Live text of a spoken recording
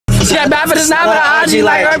She got bad for the snap with the IG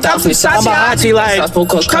like her top from Sachi like.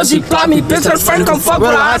 Cause she blocked me, bitch, her friend come fuck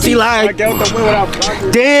with her IG like.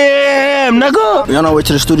 Damn, nigga. We on our way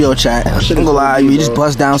to the studio, chat. I'm gonna lie, you just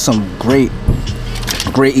bust down some great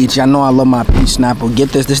eats. Y'all know I love my peach snapple. Get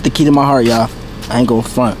this is the key to my heart, y'all. I ain't gonna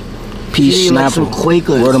front. Peach snapple. Like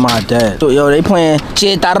word of my dad. Yo, they playing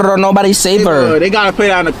shit, nobody save her. They gotta play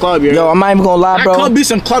that in the club, yo. Yo, I'm not even gonna lie, bro. That could be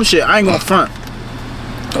some club shit. I ain't gonna front.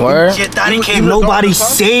 Word? Shit, Daddy can't nobody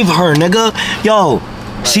save her, nigga. Yo,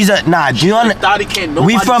 she's a nah. Do you understand?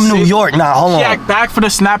 We from New York. Nah, hold on. She act back for the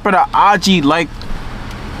snap of the IG like.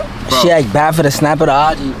 Bro. She act bad for the snap of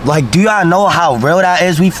the IG. Like, do y'all know how real that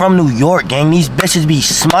is? We from New York, gang. These bitches be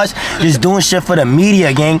smuts, just doing shit for the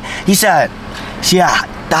media, gang. He said,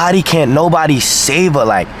 Daddy can't nobody save her.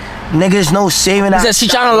 Like, niggas no saving that. He said she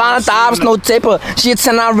tryna line up the ops, no taper. She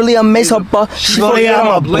not really amaze her, but she really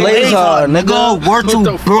I'ma blaze her, nigga. Word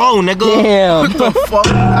to bro, nigga. Damn.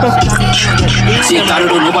 She thought it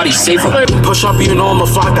nobody safe her. Push up, you know I'm a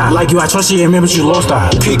fuck that. Like you, I trust you, and remember you lost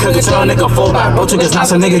that. P could tell a nigga fall back. Bro took his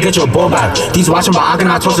nice, a nigga get your ball back. These watching, but I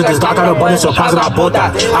cannot trust it. This dark out of button, surprised that I bought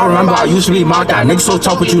that. I remember I used to be marked that. Niggas so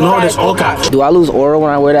tough, but you know this all cat. Do I lose aura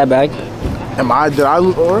when I wear that bag? Did I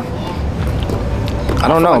lose aura? I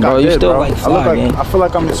don't know, bro. You still like fly, gang. I feel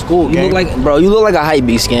like I'm in school, gang. You look like, bro, you look like a hype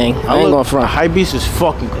beast, gang. I ain't going front. Hype beast is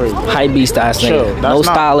fucking crazy. Hype beast ass nigga. No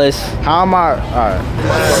stylist. How am I? Alright.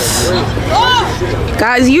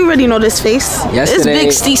 Guys, you already know this face. Yesterday,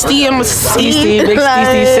 it's Big Steesty. I'm a Steesty, Big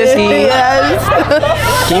Steesty, Sissy.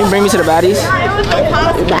 Yes. Can you bring me to the baddies?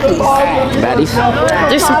 Baddies?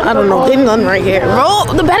 There's some, I don't know, thin gun right here.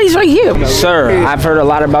 Bro, the baddie's right here. Sir, I've heard a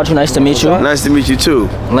lot about you. Nice to meet you. Nice to meet you too.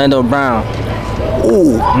 Lando Brown.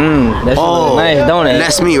 Ooh. That's nice, don't it?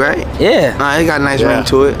 That's me, right? Yeah. Nah, it got a nice ring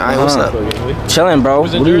to it. Alright, what's up? Chilling, bro.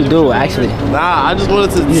 What do you do, actually? Nah, I just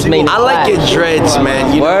wanted to see. I like your dreads,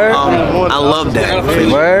 man. You Word? know, I love that.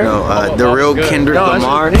 Word? You know, the real Kendrick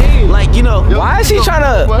Lamar. Like, you know. Why is he trying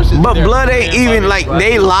to? But Blood ain't even, like,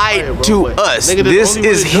 they lied to us. This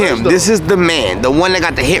is him. This is the man. The one that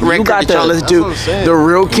got the hit record that y'all listen to. The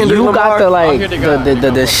real Kendrick Lamar. You got the,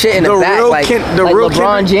 like, the shit in the back. Like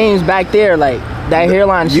LeBron James back there, like. That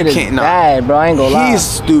hairline shit is bad, bro. I ain't gonna lie. He's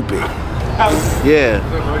stupid. Yeah.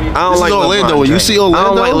 I don't like Orlando. When you see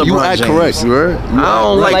Orlando, you act correct, you heard? I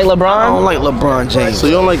don't like LeBron. I don't like LeBron James. So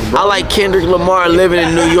you don't like LeBron? I like Kendrick Lamar living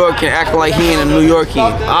in New York and acting like he ain't a New Yorkie.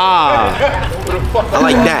 I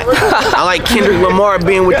like that. I like Kendrick Lamar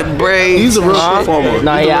being with the Braves. He's a real performer.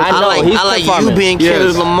 Nah, yeah, I know. I like you being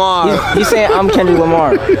Kendrick Lamar. He's saying I'm Kendrick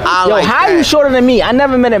Lamar. Yo, how are you shorter than me? I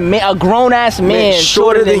never met a grown ass man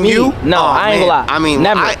shorter than you. No, I ain't gonna lie. I mean,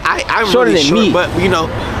 never. I'm shorter really than me. But you know,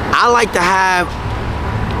 I like to have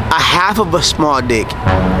a half of a small dick,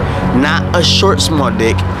 not a short small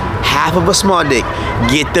dick. Half of a small dick.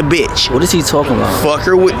 Get the bitch. What is he talking about? Fuck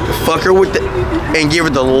her with the, and give her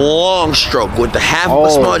the long stroke with the half of a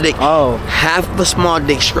small dick. Half of a small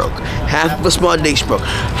dick stroke. Half of a small dick stroke.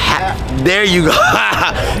 There you go.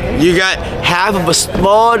 You got half of a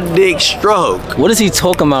small dick stroke. What is he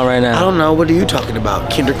talking about right now? I don't know. What are you talking about,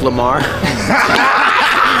 Kendrick Lamar?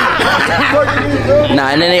 Nah,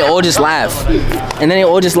 and then they all just laugh.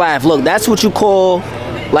 Look, that's what you call.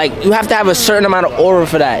 Like, you have to have a certain amount of aura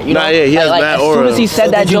for that. You know? Yeah, he has bad aura. As soon as he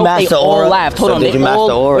said that joke, they all laughed. Hold on, they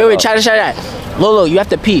all... Wait, try that. Lolo, you have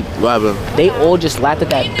to peep. What happened? They all just laughed at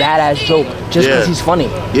that badass joke just because he's funny.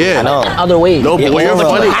 Yeah. I know. Other ways. No, but you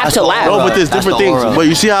funny. have to laugh. No, but there's different things. But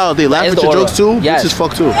you see how they laugh at your jokes too? Yes. This is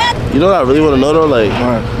fuck too. You know what I really want to know though? Like...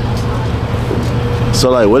 So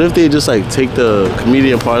like, what if they just like take the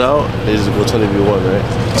comedian part out? They just go 20v1, right?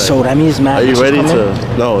 Like, so that means Matt. Are you ready to?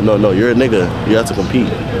 No. You're a nigga. You have to compete.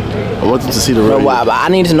 I want them to see the real. But I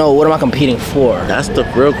need to know, what am I competing for? That's the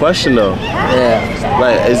real question though. Yeah.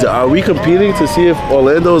 Like, are we competing to see if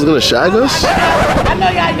Orlando is gonna shag us?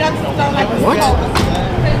 What?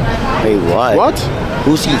 Wait, what? What?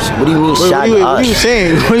 What do you mean shag us? What are you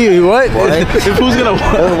saying? What? If who's gonna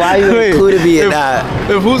what? Why you included me in that?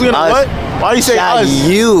 If who's gonna what? Why are you saying us?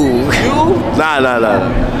 You? Nah.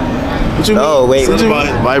 What you mean? Oh, wait.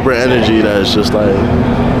 Vibrant energy that's just like...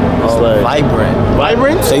 like vibrant.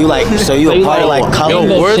 Vibrant? So you a part of like colors?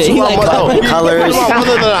 Yo, words to my mother. Colors. I'm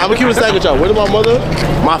gonna keep it stack with y'all. Word to my mother.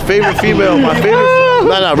 My favorite female.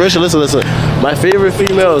 Nah, Risha, listen. My favorite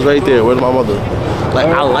female is right there. Word to my mother. Like,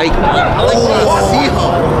 I like her.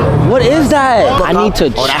 What is that? I need to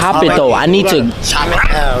chop it though. I need to chop it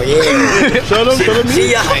down. Yeah. Show them.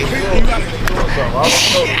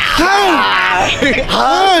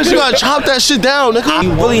 You gotta chop that shit down, nigga.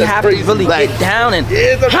 You really have to really get down and. No.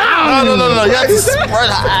 You have to spread her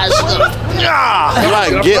ass. You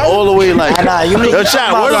like get all the way like. Nah, you Yo,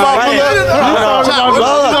 chat. What about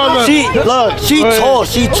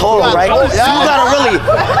She tall, right? You gotta really.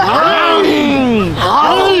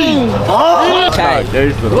 Okay,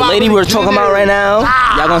 the lady we're talking about right now,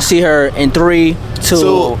 y'all gonna see her in 3,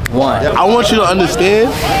 2, 1. I want you to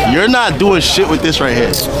understand, you're not doing shit with this right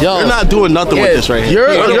here. You're not doing nothing with this right here.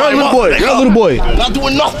 You're a little boy. You're a little boy. Not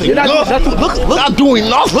doing nothing. You're not doing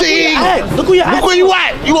nothing. Look where you at. Look where you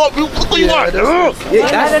at. Look where you at.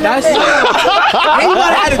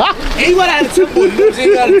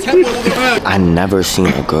 I never seen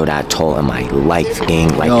a girl that tall in my life,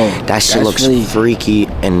 gang. Like that shit looks freaky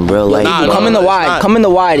in real life. Come in the wide. Come in the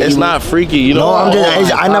wide. It's not freaky, you know. No,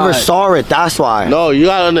 I never saw it. That's why. No, you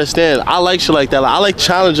gotta understand. I like shit like that. Like, I like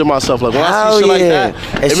challenging myself. Like when I see shit like that,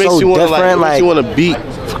 it's it makes so you wanna different, like, it makes you wanna beat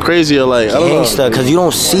crazier. Like I don't know. Gangsta, cause you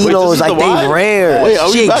don't see those. Like they rare. Wait, are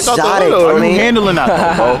we she back out exotic. the Are you handling that,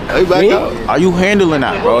 though, bro? Are you back out? Are you handling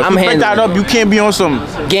that, bro? If I'm you pick handling that up, you can't be on some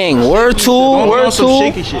gang. Word two.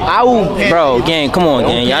 Shaky shit. I will, bro. Gang, come on,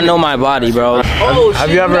 gang. Y'all know my body, bro. Have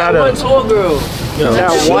you ever had a tall girl?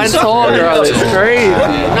 That one tall girl is crazy.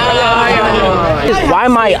 Why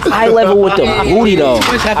am I eye level with the booty though?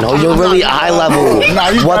 No, you're really eye level.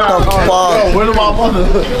 What the fuck? Where my mother?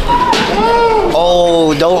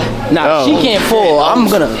 Oh, don't. Nah, she can't fall. I'm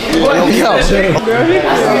gonna. What's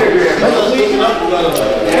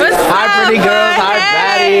Hi, up, pretty girls. Hi,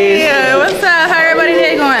 hey. What's up? How everybody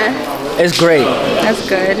day going? It's great. That's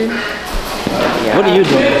good. What are you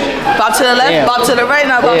doing? Bob to the left, bob to the right,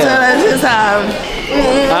 now bob to the left this time.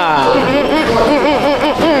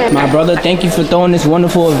 My brother, thank you for throwing this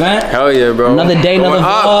wonderful event. Hell yeah, bro. Another day, another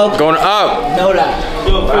vlog. Going up. Know that.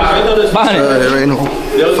 Behind it. There ain't no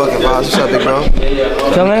fucking vibes. What's up, big bro?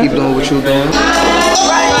 Chillin'? Keep doing what you doing.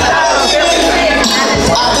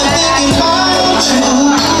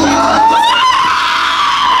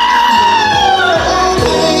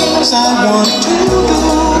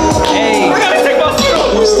 Hey.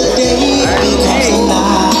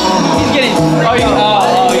 He's getting.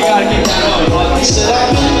 Oh, you gotta keep that on.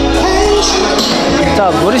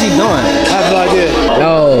 Tubbs, what is he doing? I have no idea.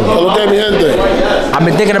 Yo. Look at me, gente. I've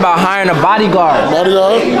been thinking about hiring a bodyguard.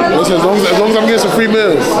 Bodyguard? Listen, as long as I'm getting some free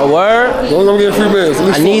meals. A word? As long as I'm getting free meals.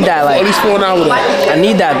 I need that, like. At least 4 an hour. I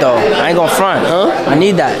need that though. I ain't gonna front. Huh? I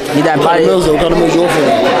need that. Need that body. What kind of meals you offering?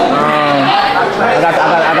 I got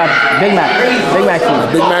Big Mac. Big Mac food.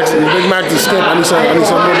 Big Mac to skip. I need some more.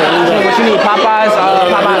 What you need? Popeyes?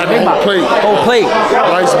 Popeyes Big Mac. Whole plate.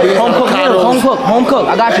 Rice, beans, Home cook. Home cook.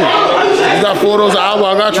 I got you. You got $4 an hour.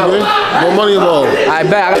 I got you, man. No money involved. I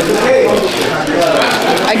bet.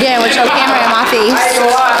 Again, with your camera in my face.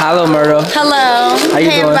 Hello, Murdo. Hello. How you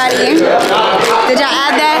hey, doing? everybody. Did y'all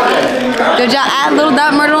add that? Did y'all add Little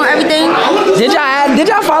Dot Murder on everything? Did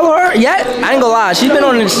y'all follow her yet? I ain't gonna lie. She's been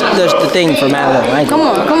on the thing for mad long. Come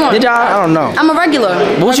on. Did y'all? I don't know. I'm a regular.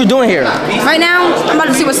 But what you doing here? Right now, I'm about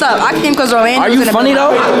to see what's up. I came because Orlando. Are you funny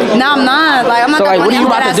though? No, I'm not. Like, I'm not So that like, what funny. are you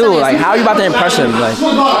I'm about to dead do? ass Like, serious. how are you about to impress him? Like,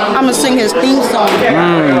 I'm gonna sing his theme song.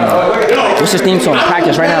 what's his theme song?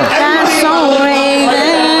 Practice right now. That's so raven.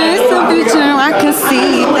 It's the future I can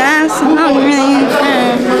see. That's so raven.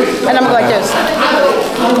 And I'm like this.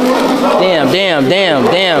 Damn.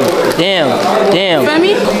 Feel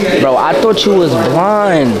me? Bro, I thought you was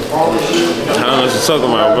blind. I don't know what you're talking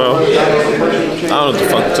about, bro. I don't know what the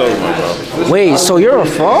fuck you're talking about, bro. Wait, so you're a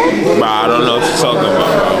fraud? Bro, I don't know what you're talking about,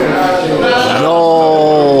 bro. Yo.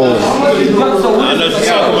 I don't know what you're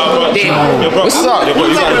talking about, bro. Yo, bro, what's up? Yo, bro,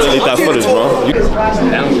 you gotta delete that footage, bro.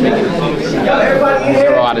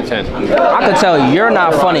 0 out of 10. I could tell you're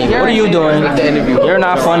not funny. What are you doing? You're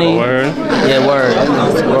not funny. Word. Yeah, word.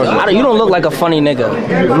 You don't look like a funny nigga.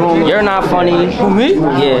 You're not funny. Who, me?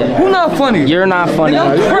 Yeah. Who not funny? You're not funny.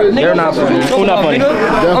 You're not funny. Who not funny?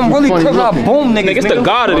 I'm really cooking out boom, niggas. Nigga, it's the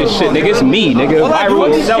god of this shit, nigga. It's me, nigga. Viral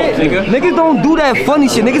itself, nigga. Niggas don't do that funny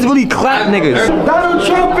shit. Niggas really clap niggas. Donald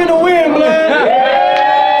Trump in the wind, man.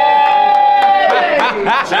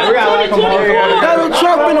 Donald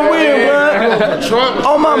Trump in the wind, man. Trump.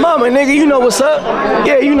 Oh my mama, nigga, you know what's up?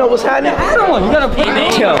 Yeah, you know what's happening. Add on. You gotta put it on.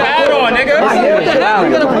 Add on, nigga.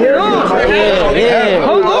 You gotta put it on. Yeah.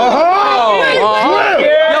 Hold on.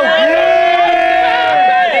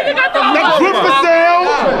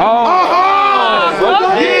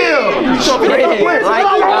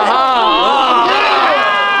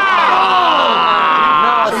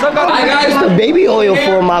 The baby oil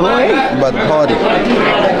for my boy? About to party.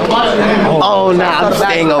 Oh, nah, I'm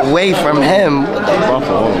staying away from him.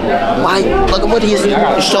 Why? Look at what he's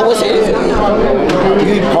show us here.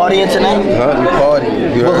 You partying tonight? Huh? Party.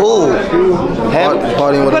 With who? Him?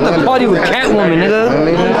 Partying with I'm about to party with Catwoman, nigga.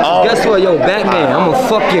 Oh. Guess what, yo, Batman, I'ma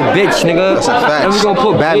fuck your bitch, nigga. That's a fact. And we gonna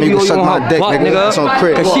put Batman, baby you can oil suck on my her dick, butt, nigga. nigga. That's on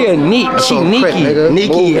Crit. Cause she a neat, That's she on Crit, Nikki. nigga.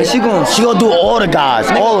 Nikki, And she gonna do all the guys,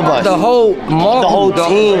 all of us. The whole Marvel, The whole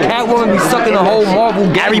team. Catwoman be sucking the whole Marvel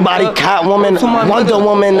gang. Everybody, nigga. Catwoman, Wonder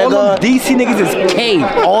Woman, All nigga. them DC niggas is K.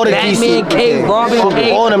 All the Batman, DC. K, Robin,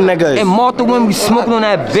 K. All them niggas. And Martha Wayne be smoking on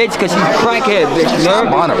that bitch cause she's crackhead, bitch. You know?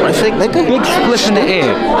 Honorific, nigga. Big spliff in the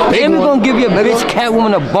air. And we gonna give your bitch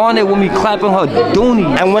Catwoman a bonnet when we clapping her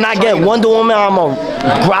doonies. And when I get Wonder Woman, I'm gonna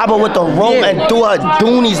grab her with the rope and do her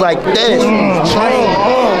doonies like this. Train,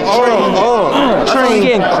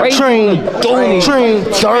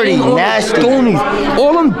 dirty, nasty. Doonies.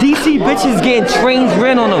 All them DC bitches getting trains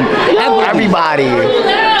ran on them. Everybody.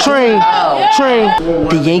 Train.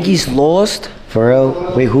 The Yankees lost? For real?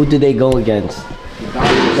 Wait, who did they go against?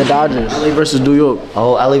 The Dodgers. LA versus New York.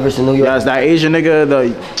 Oh, LA versus New York. Yeah, it's that Asian nigga,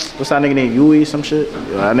 what's that nigga named Yui, some shit?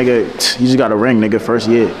 Yeah, that nigga, he just got a ring, nigga, first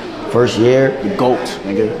year. First year? The GOAT,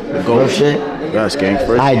 nigga. The GOAT. Real shit? Yes, gang.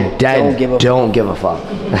 First I year. don't give a fuck.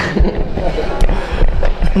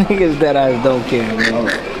 Niggas that I don't care, bro.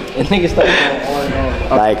 And niggas start going on and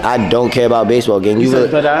on. Like, I don't care about baseball, gang.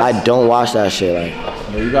 I don't watch that shit, like.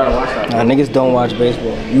 Yeah, you gotta watch that. Nah, niggas don't watch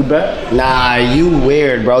baseball. You bet? Nah, you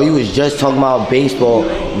weird, bro. You was just talking about baseball,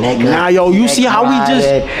 nigga. Nah, yo, you see how we just...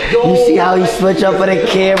 You see how he switch up for the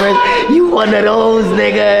cameras? You one of those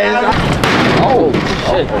niggas. Oh,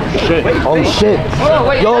 shit. Oh, shit.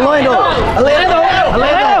 Yo, Orlando.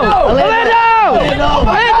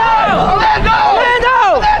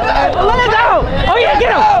 Oh yeah,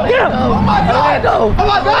 get him! Oh my God! Oh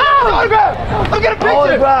my God! Look at a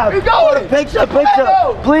picture! He's going! Picture!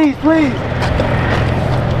 Please!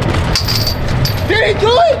 Did he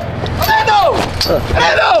do it? Orlando!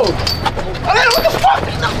 What the fuck?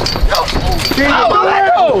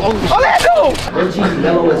 Orlando! Reggie's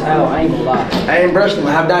yellow as hell, I ain't gonna lie. I ain't brushed them,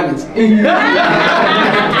 I have diamonds.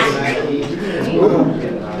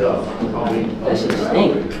 That shit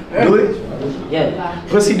stink. Do it? Yeah.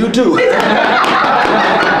 Pussy do too.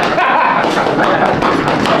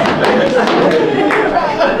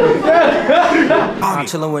 I'm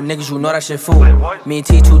chillin' with niggas, you know that shit fool. Me and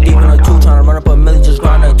T too deep in the two, tryna run up a milli, just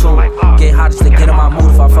grind a two. Get hot just to get in my mood.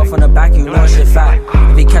 If I fuck from the back, you know that shit fat.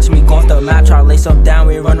 If he catch me go off the map, try to lace up down,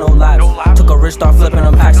 we ain't run no laps. Took a risk, start flipping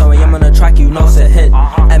them packs, so when I'm on the track, you know it's a hit.